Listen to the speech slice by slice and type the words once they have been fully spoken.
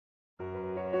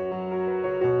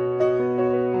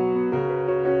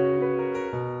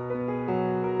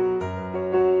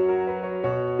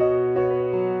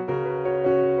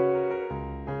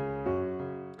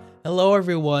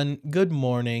everyone. Good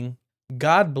morning.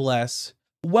 God bless.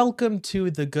 Welcome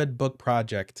to the Good Book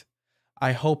Project.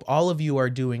 I hope all of you are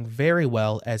doing very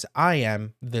well as I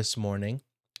am this morning,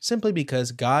 simply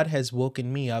because God has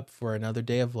woken me up for another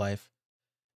day of life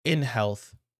in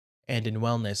health and in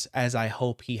wellness, as I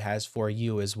hope He has for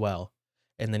you as well,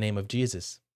 in the name of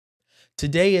Jesus.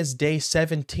 Today is day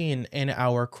 17 in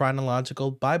our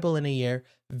Chronological Bible in a Year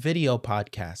video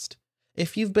podcast.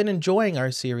 If you've been enjoying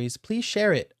our series, please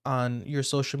share it on your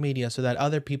social media so that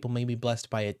other people may be blessed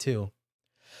by it too.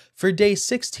 For day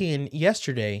 16,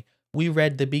 yesterday, we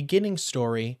read the beginning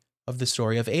story of the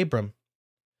story of Abram,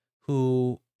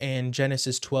 who in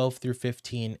Genesis 12 through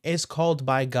 15 is called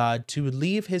by God to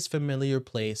leave his familiar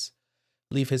place,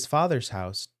 leave his father's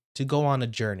house, to go on a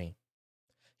journey.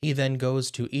 He then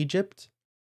goes to Egypt,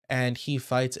 and he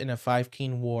fights in a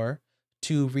 5-king war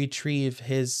to retrieve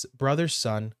his brother's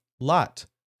son, Lot.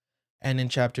 And in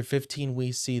chapter 15,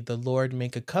 we see the Lord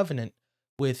make a covenant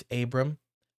with Abram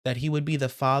that he would be the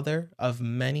father of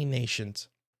many nations,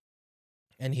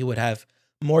 and he would have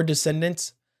more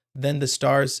descendants than the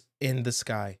stars in the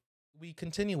sky. We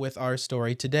continue with our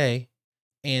story today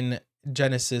in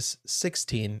Genesis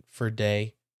 16 for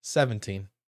day 17.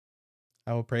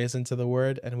 I will pray us into the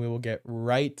word, and we will get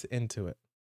right into it.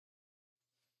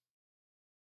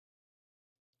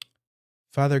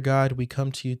 Father God, we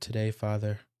come to you today,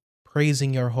 Father,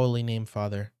 praising your holy name,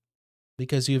 Father,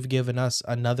 because you've given us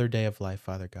another day of life,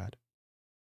 Father God.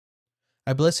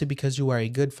 I bless you because you are a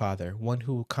good Father, one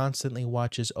who constantly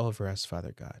watches over us,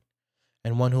 Father God,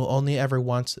 and one who only ever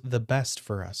wants the best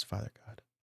for us, Father God.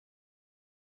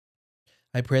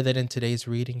 I pray that in today's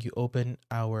reading you open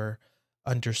our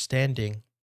understanding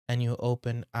and you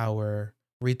open our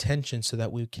retention so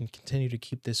that we can continue to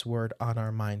keep this word on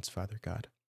our minds, Father God,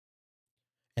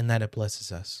 and that it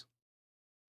blesses us.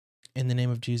 In the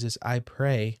name of Jesus, I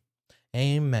pray.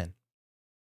 Amen.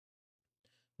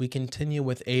 We continue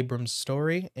with Abram's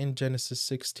story in Genesis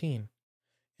 16.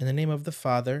 In the name of the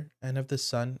Father, and of the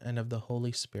Son, and of the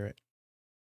Holy Spirit.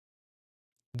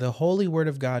 The Holy Word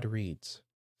of God reads,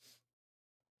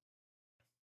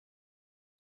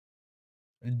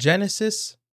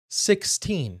 Genesis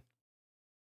 16.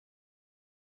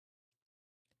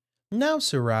 Now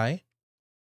Sarai,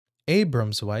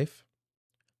 Abram's wife,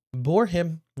 bore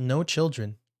him no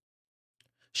children.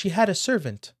 She had a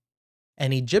servant,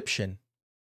 an Egyptian,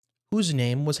 whose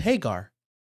name was Hagar.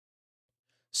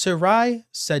 Sarai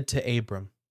said to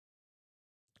Abram,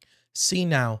 See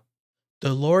now,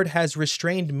 the Lord has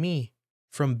restrained me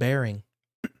from bearing.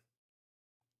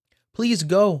 Please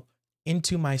go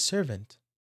into my servant.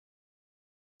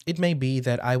 It may be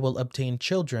that I will obtain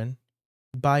children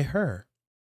by her.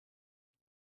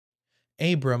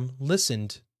 Abram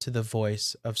listened to the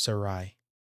voice of Sarai.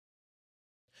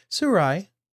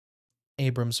 Sarai,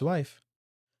 Abram's wife,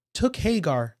 took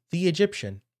Hagar the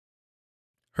Egyptian,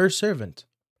 her servant,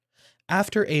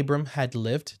 after Abram had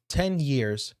lived 10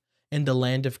 years in the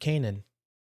land of Canaan,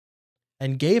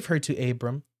 and gave her to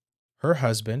Abram, her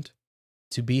husband,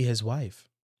 to be his wife.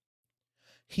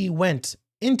 He went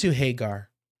into Hagar,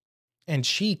 and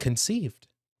she conceived.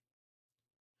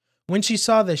 When she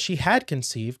saw that she had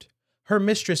conceived, her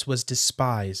mistress was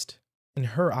despised in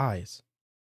her eyes.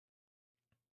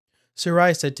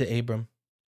 Sarai said to Abram,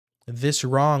 This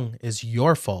wrong is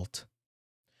your fault.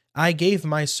 I gave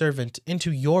my servant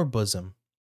into your bosom.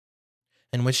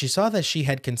 And when she saw that she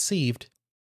had conceived,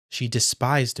 she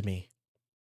despised me.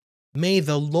 May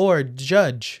the Lord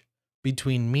judge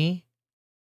between me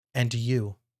and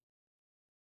you.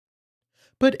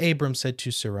 But Abram said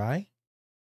to Sarai,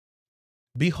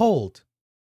 Behold,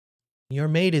 your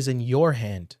maid is in your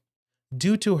hand.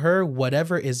 Do to her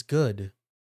whatever is good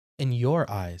in your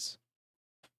eyes.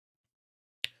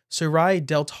 Sarai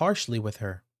dealt harshly with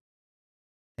her,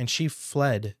 and she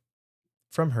fled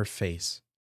from her face.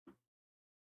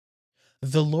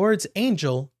 The Lord's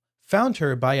angel found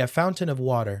her by a fountain of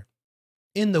water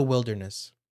in the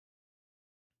wilderness,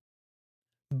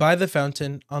 by the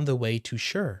fountain on the way to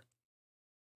Shur.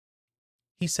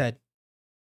 He said,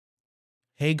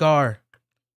 Hagar,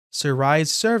 Sarai's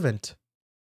servant,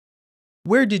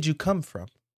 where did you come from?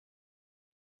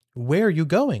 Where are you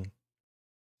going?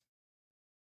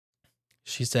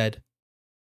 She said,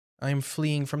 I am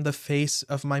fleeing from the face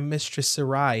of my mistress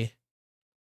Sarai.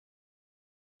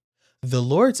 The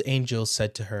Lord's angel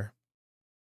said to her,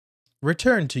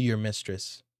 Return to your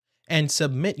mistress, and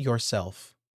submit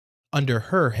yourself under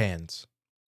her hands.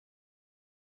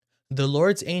 The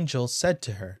Lord's angel said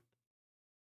to her,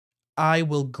 I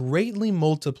will greatly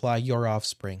multiply your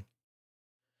offspring,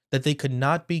 that they could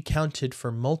not be counted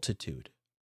for multitude.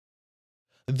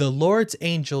 The Lord's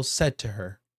angel said to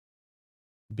her,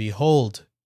 "Behold,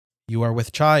 you are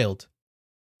with child,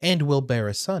 and will bear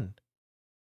a son.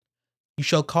 You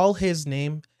shall call his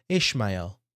name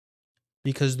Ishmael,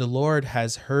 because the Lord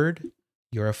has heard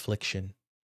your affliction.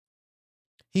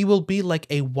 He will be like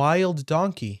a wild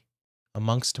donkey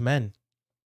amongst men.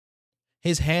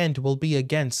 His hand will be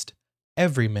against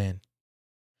every man,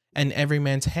 and every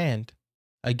man's hand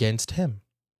against him.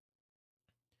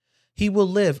 He will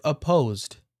live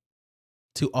opposed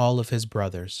to all of his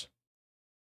brothers."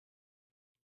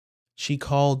 She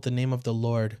called the name of the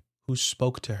Lord who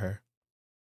spoke to her.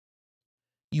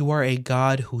 "You are a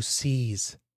God who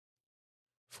sees."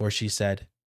 For she said,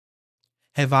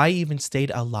 "Have I even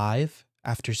stayed alive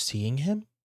after seeing him?"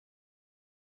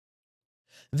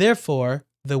 Therefore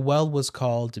the well was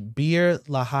called Bir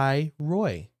Lahai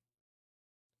Roi.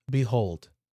 Behold,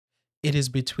 it is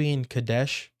between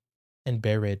Kadesh and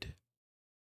Bered.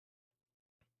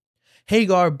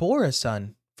 Hagar bore a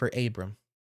son for Abram.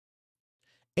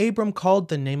 Abram called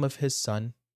the name of his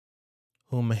son,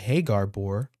 whom Hagar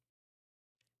bore,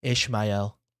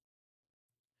 Ishmael.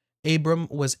 Abram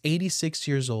was 86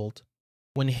 years old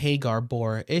when Hagar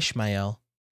bore Ishmael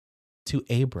to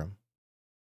Abram.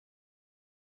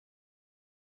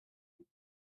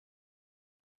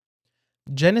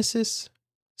 Genesis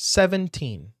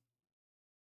 17.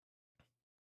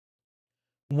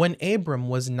 When Abram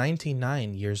was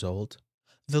 99 years old,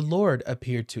 the Lord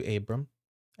appeared to Abram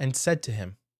and said to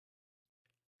him,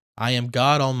 "I am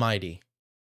God Almighty.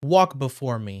 Walk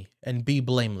before me and be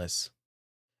blameless.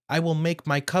 I will make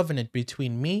my covenant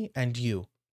between me and you,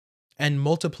 and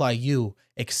multiply you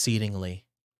exceedingly."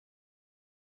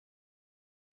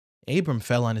 Abram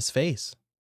fell on his face.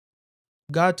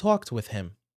 God talked with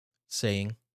him,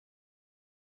 saying,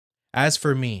 "As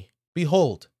for me,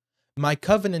 behold, my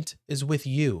covenant is with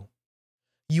you.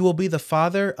 You will be the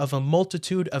father of a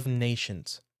multitude of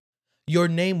nations. Your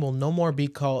name will no more be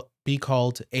called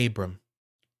Abram,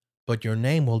 but your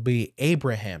name will be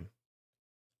Abraham.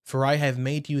 For I have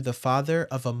made you the father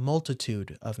of a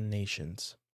multitude of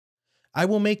nations. I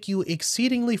will make you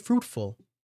exceedingly fruitful,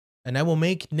 and I will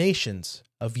make nations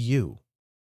of you.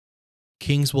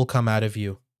 Kings will come out of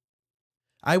you.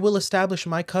 I will establish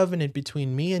my covenant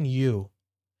between me and you,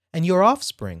 and your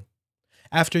offspring,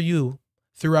 after you,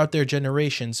 throughout their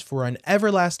generations, for an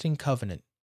everlasting covenant,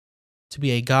 to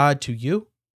be a God to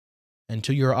you and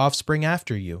to your offspring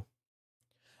after you.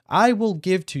 I will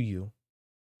give to you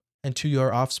and to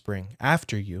your offspring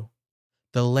after you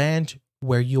the land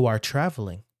where you are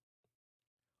traveling,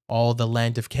 all the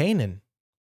land of Canaan,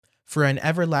 for an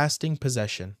everlasting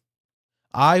possession.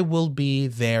 I will be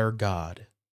their God."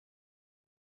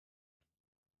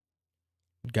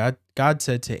 God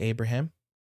said to Abraham,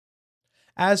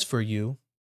 "As for you,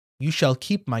 you shall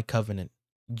keep my covenant,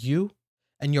 you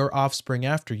and your offspring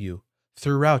after you,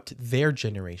 throughout their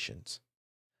generations.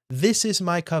 This is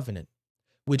my covenant,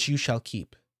 which you shall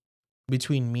keep,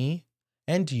 between me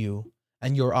and you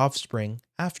and your offspring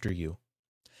after you.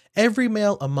 Every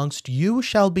male amongst you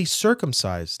shall be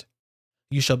circumcised.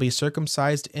 You shall be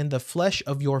circumcised in the flesh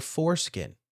of your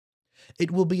foreskin.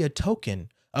 It will be a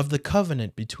token of the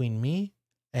covenant between me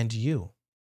and you.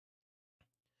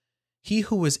 He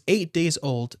who is 8 days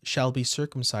old shall be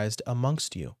circumcised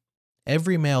amongst you,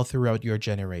 every male throughout your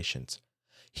generations.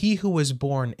 He who is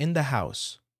born in the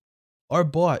house, or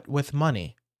bought with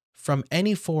money from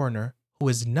any foreigner who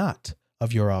is not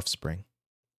of your offspring.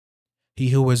 He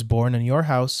who was born in your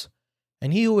house,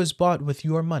 and he who is bought with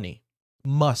your money,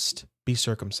 must be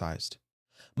circumcised.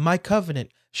 My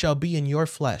covenant shall be in your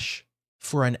flesh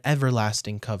for an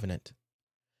everlasting covenant.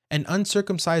 An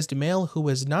uncircumcised male who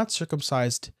is not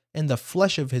circumcised in the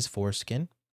flesh of his foreskin,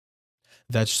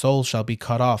 that soul shall be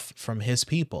cut off from his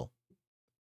people.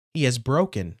 He has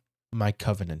broken my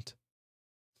covenant."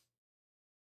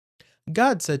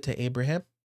 God said to Abraham,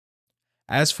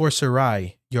 "As for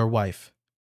Sarai, your wife,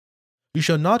 you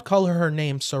shall not call her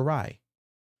name Sarai,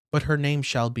 but her name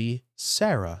shall be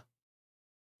Sarah.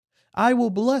 I will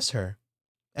bless her,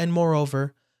 and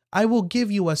moreover, I will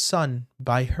give you a son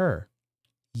by her.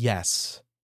 Yes,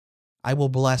 I will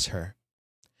bless her,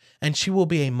 and she will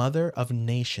be a mother of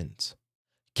nations.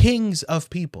 Kings of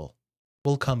people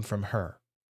will come from her."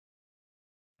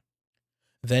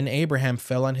 Then Abraham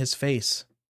fell on his face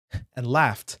and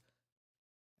laughed,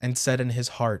 and said in his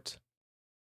heart,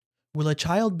 "Will a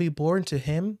child be born to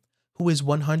him who is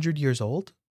 100 years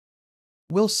old?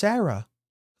 Will Sarah,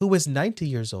 who is 90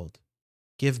 years old,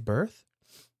 give birth?"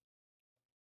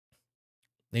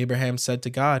 Abraham said to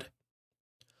God,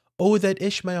 "Oh, that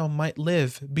Ishmael might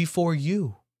live before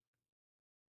you."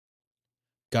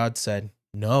 God said,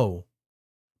 "No,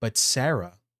 But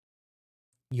Sarah,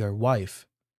 your wife,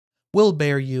 will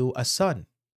bear you a son.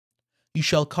 You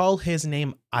shall call his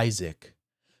name Isaac.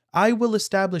 I will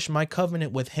establish my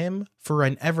covenant with him for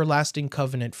an everlasting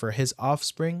covenant for his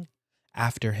offspring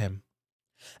after him.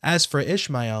 As for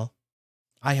Ishmael,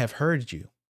 I have heard you.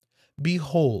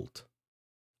 Behold,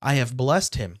 I have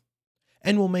blessed him,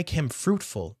 and will make him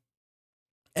fruitful,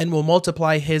 and will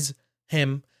multiply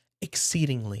him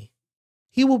exceedingly.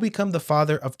 He will become the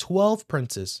father of 12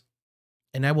 princes,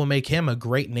 and I will make him a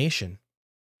great nation.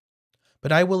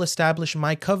 But I will establish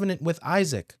my covenant with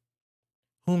Isaac,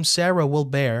 whom Sarah will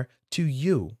bear to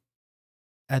you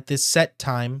at this set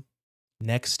time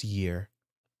next year.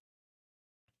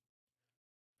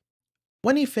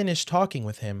 When he finished talking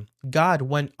with him, God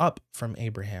went up from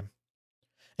Abraham.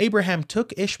 Abraham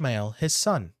took Ishmael, his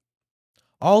son,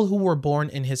 all who were born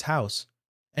in his house,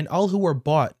 and all who were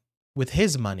bought with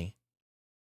his money,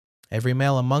 every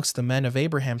male amongst the men of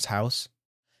Abraham's house,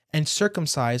 and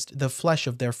circumcised the flesh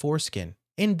of their foreskin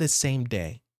in the same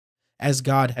day, as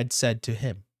God had said to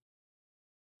him.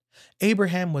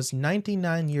 Abraham was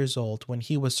 99 years old when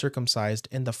he was circumcised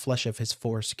in the flesh of his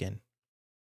foreskin.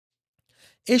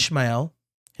 Ishmael,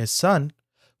 his son,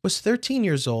 was 13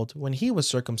 years old when he was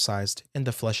circumcised in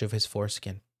the flesh of his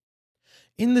foreskin.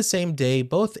 In the same day,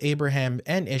 both Abraham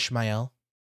and Ishmael,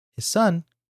 his son,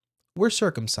 were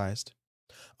circumcised.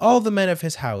 All the men of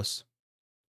his house,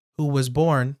 those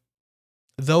born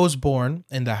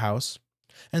in the house,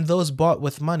 and those bought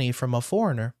with money from a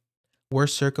foreigner, were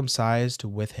circumcised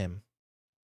with him.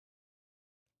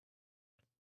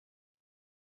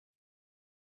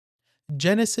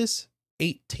 Genesis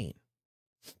 18.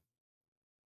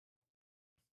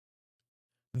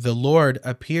 The Lord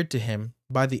appeared to him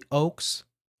by the oaks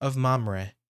of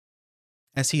Mamre,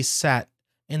 as he sat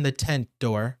in the tent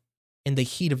door in the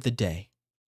heat of the day.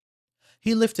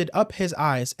 He lifted up his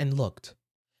eyes and looked,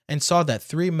 and saw that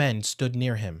 3 men stood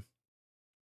near him.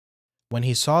 When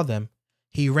he saw them,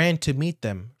 he ran to meet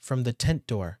them from the tent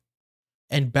door,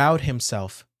 and bowed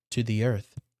himself to the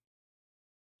earth,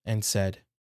 and said,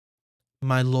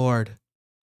 My Lord,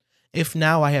 if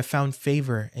now I have found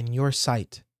favor in your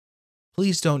sight,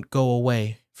 please don't go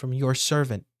away from your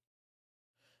servant.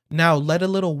 Now let a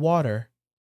little water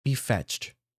be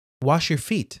fetched. Wash your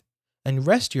feet, and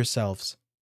rest yourselves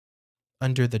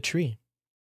under the tree.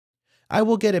 I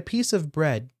will get a piece of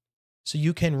bread, so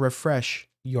you can refresh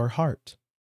your heart.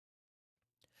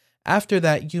 After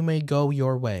that you may go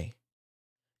your way,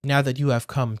 now that you have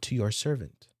come to your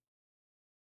servant.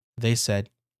 They said,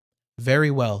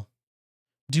 Very well,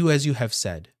 do as you have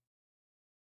said.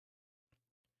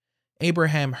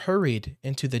 Abraham hurried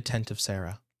into the tent of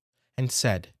Sarah and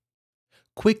said,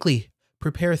 Quickly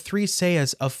prepare 3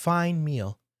 seahs of fine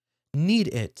meal, knead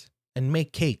it, and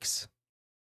make cakes.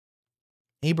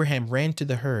 Abraham ran to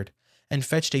the herd and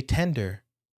fetched a tender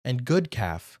and good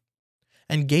calf,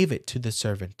 and gave it to the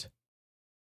servant.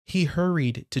 He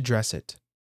hurried to dress it.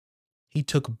 He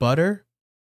took butter,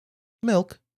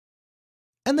 milk,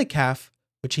 and the calf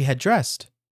which he had dressed,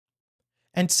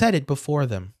 and set it before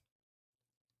them.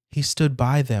 He stood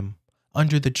by them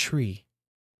under the tree,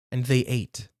 and they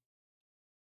ate.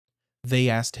 They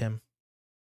asked him,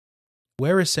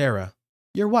 Where is Sarah,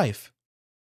 your wife?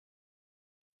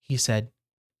 He said,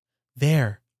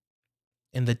 There,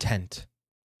 in the tent.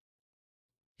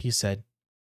 He said,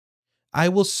 I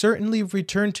will certainly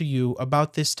return to you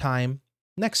about this time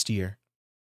next year,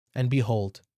 and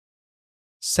behold,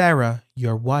 Sarah,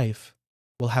 your wife,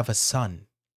 will have a son.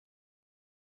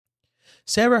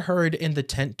 Sarah heard in the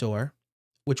tent door,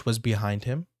 which was behind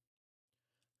him.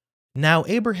 Now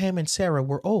Abraham and Sarah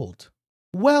were old,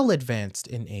 well advanced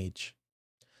in age.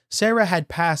 Sarah had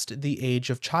passed the age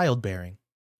of childbearing.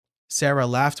 Sarah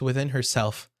laughed within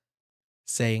herself,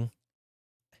 saying,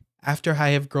 After I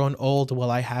have grown old, will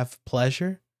I have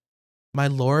pleasure, my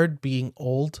Lord being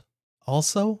old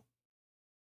also?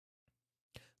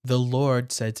 The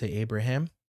Lord said to Abraham,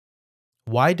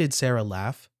 Why did Sarah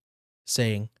laugh,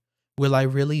 saying, Will I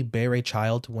really bear a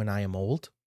child when I am old?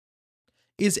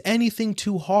 Is anything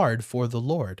too hard for the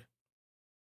Lord?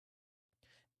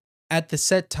 At the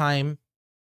set time,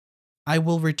 I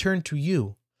will return to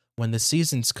you when the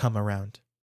seasons come around,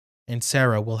 and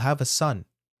Sarah will have a son.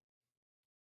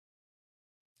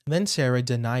 Then Sarah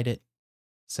denied it,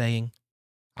 saying,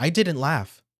 I didn't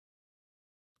laugh,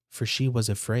 for she was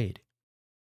afraid.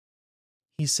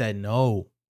 He said, No,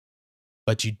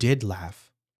 but you did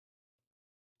laugh.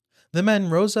 The men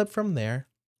rose up from there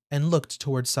and looked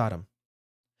toward Sodom.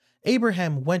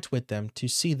 Abraham went with them to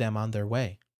see them on their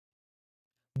way.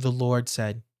 The Lord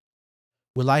said,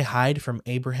 Will I hide from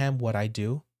Abraham what I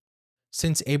do?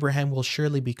 since Abraham will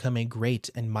surely become a great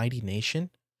and mighty nation,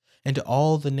 and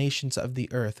all the nations of the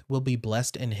earth will be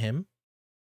blessed in him?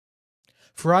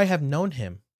 For I have known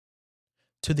him,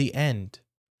 to the end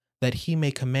that he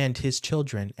may command his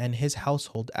children and his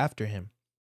household after him,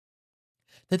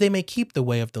 that they may keep the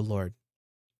way of the Lord,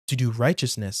 to do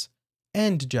righteousness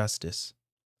and justice,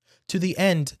 to the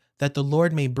end that the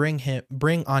Lord may bring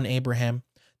on Abraham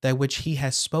that which he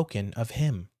has spoken of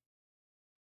him.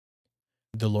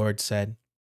 The Lord said,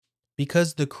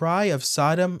 because the cry of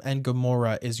Sodom and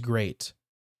Gomorrah is great,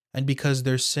 and because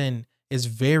their sin is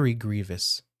very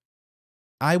grievous,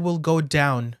 I will go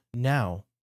down now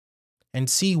and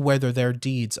see whether their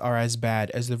deeds are as bad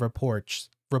as the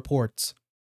reports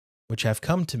which have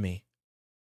come to me.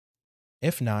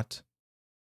 If not,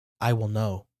 I will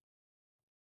know.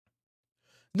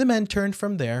 The men turned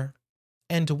from there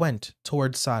and went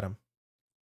toward Sodom,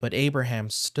 but Abraham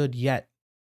stood yet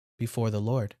before the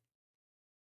Lord.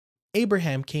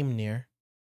 Abraham came near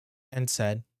and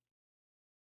said,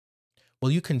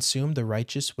 will you consume the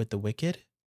righteous with the wicked?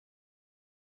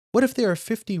 What if there are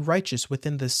 50 righteous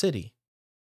within the city?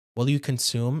 Will you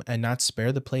consume and not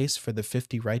spare the place for the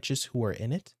 50 righteous who are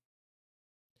in it?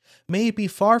 May it be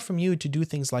far from you to do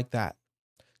things like that,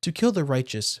 to kill the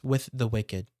righteous with the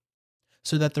wicked,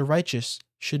 so that the righteous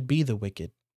should be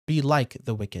like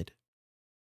the wicked.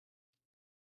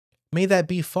 May that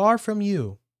be far from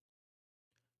you.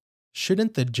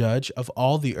 Shouldn't the judge of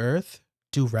all the earth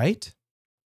do right?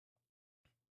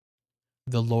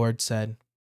 The Lord said,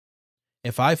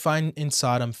 if I find in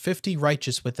Sodom 50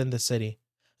 righteous within the city,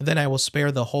 then I will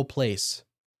spare the whole place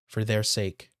for their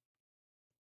sake.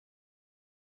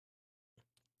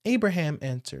 Abraham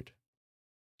answered,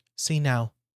 see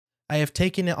now, I have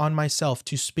taken it on myself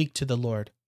to speak to the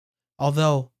Lord,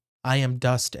 although I am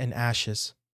dust and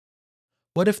ashes.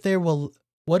 What if there will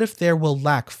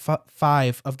lack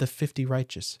 5 of the 50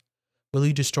 righteous? Will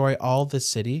you destroy all the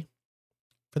city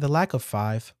for the lack of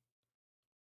 5?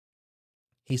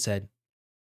 He said,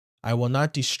 I will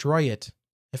not destroy it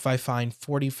if I find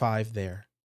 45 there.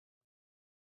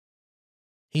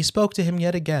 He spoke to him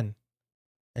yet again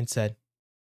and said,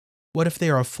 what if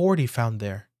there are 40 found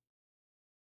there?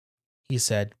 He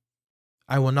said,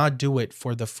 I will not do it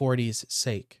for the 40's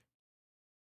sake.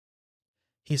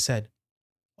 He said,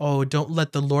 oh, don't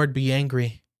let the Lord be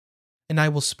angry, and I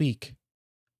will speak.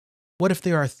 What if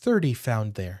there are 30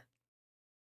 found there?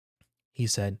 He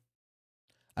said,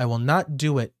 I will not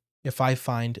do it if I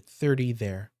find 30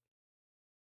 there.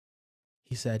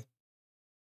 He said,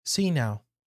 see now,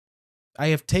 I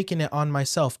have taken it on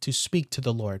myself to speak to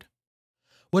the Lord.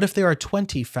 What if there are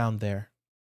 20 found there?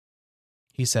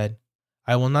 He said,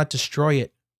 I will not destroy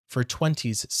it for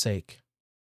 20's sake.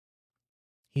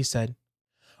 He said,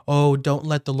 oh, don't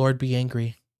let the Lord be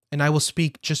angry, and I will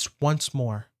speak just once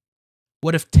more.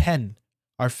 What if 10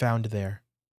 are found there?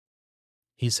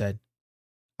 He said,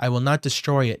 I will not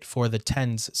destroy it for the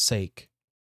 10's sake.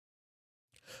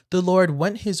 The Lord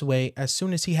went his way as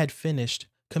soon as he had finished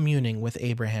communing with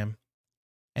Abraham,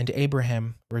 and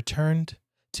Abraham returned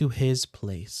to his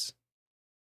place.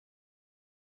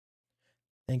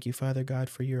 Thank you, Father God,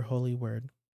 for your holy word.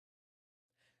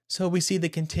 So we see the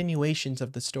continuations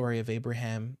of the story of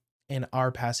Abraham in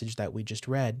our passage that we just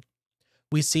read.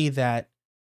 We see that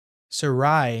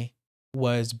Sarai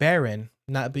was barren,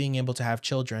 not being able to have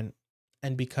children,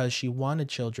 and because she wanted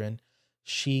children,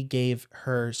 she gave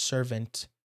her servant,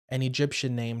 an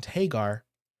Egyptian named Hagar,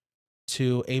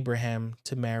 to Abraham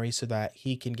to marry so that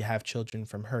he can have children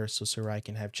from her, so Sarai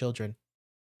can have children.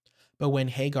 But when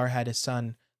Hagar had a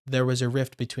son, there was a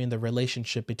rift between the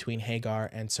relationship between Hagar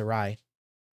and Sarai.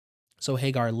 So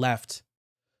Hagar left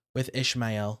with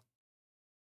Ishmael,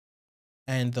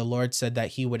 and the Lord said that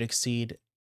he would exceed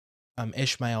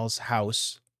Ishmael's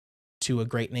house to a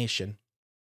great nation.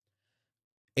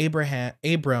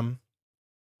 Abram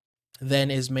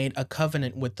then is made a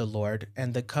covenant with the Lord,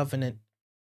 and the covenant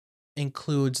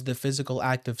includes the physical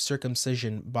act of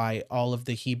circumcision by all of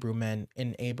the Hebrew men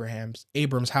in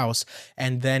Abram's house,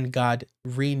 and then God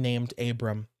renamed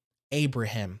Abram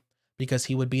Abraham because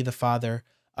he would be the father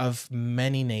of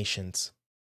many nations.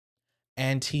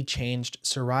 And he changed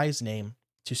Sarai's name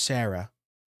to Sarah.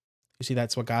 You see,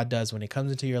 that's what God does. When he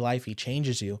comes into your life, he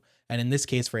changes you. And in this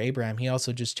case for Abraham, he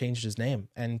also just changed his name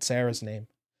and Sarai's name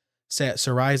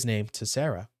to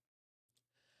Sarah.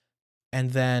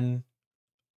 And then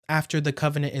after the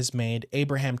covenant is made,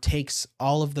 Abraham takes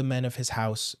all of the men of his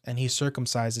house and he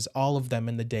circumcises all of them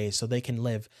in the day so they can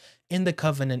live in the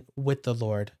covenant with the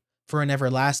Lord for an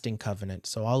everlasting covenant.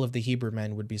 So all of the Hebrew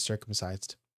men would be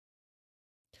circumcised.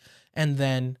 And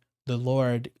then the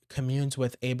Lord communes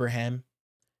with Abraham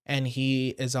and he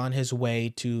is on his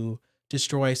way to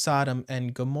destroy Sodom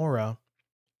and Gomorrah,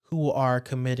 who are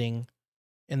committing,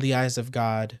 in the eyes of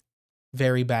God,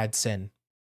 very bad sin.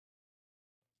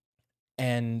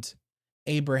 And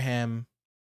Abraham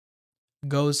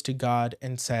goes to God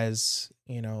and says,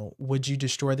 would you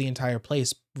destroy the entire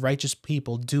place? Righteous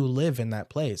people do live in that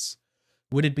place.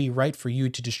 Would it be right for you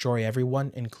to destroy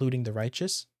everyone, including the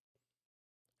righteous?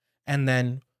 And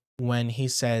then when he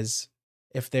says,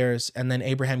 and then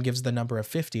Abraham gives the number of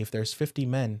 50, if there's 50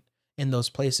 men in those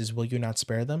places, will you not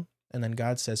spare them? And then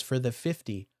God says, for the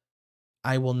 50,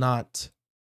 I will not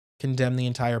condemn the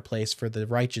entire place for the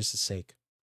righteous' sake.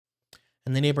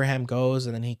 And then Abraham goes,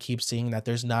 and then he keeps seeing that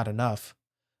there's not enough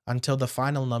until the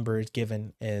final number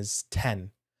given is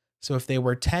 10. So if there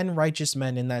were 10 righteous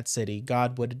men in that city,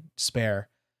 God would spare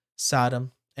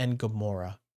Sodom and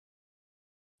Gomorrah.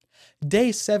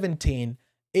 Day 17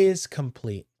 is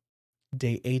complete.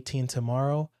 Day 18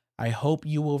 tomorrow. I hope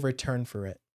you will return for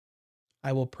it.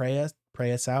 I will pray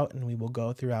us out, and we will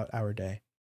go throughout our day.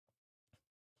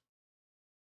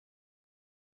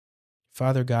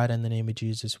 Father God, in the name of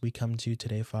Jesus, we come to you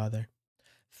today, Father.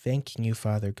 Thanking you,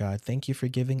 Father God. Thank you for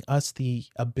giving us the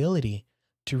ability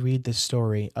to read the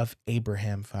story of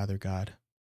Abraham, Father God.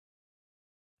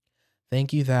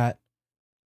 Thank you that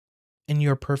in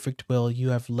your perfect will, you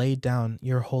have laid down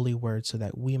your holy word so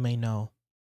that we may know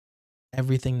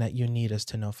everything that you need us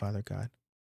to know, Father God.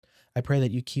 I pray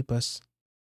that you keep us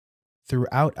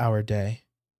throughout our day.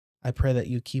 I pray that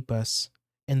you keep us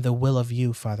in the will of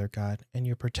you, Father God, in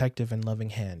your protective and loving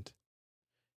hand.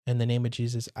 In the name of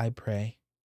Jesus, I pray.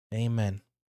 Amen.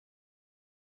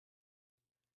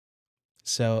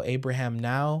 So Abraham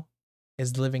now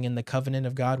is living in the covenant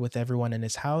of God with everyone in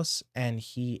his house, and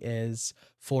he is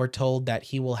foretold that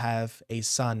he will have a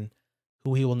son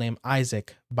who he will name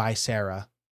Isaac by Sarah.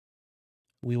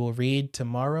 We will read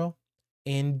tomorrow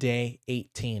in day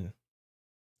 18.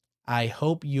 I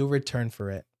hope you return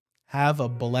for it. Have a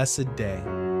blessed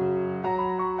day.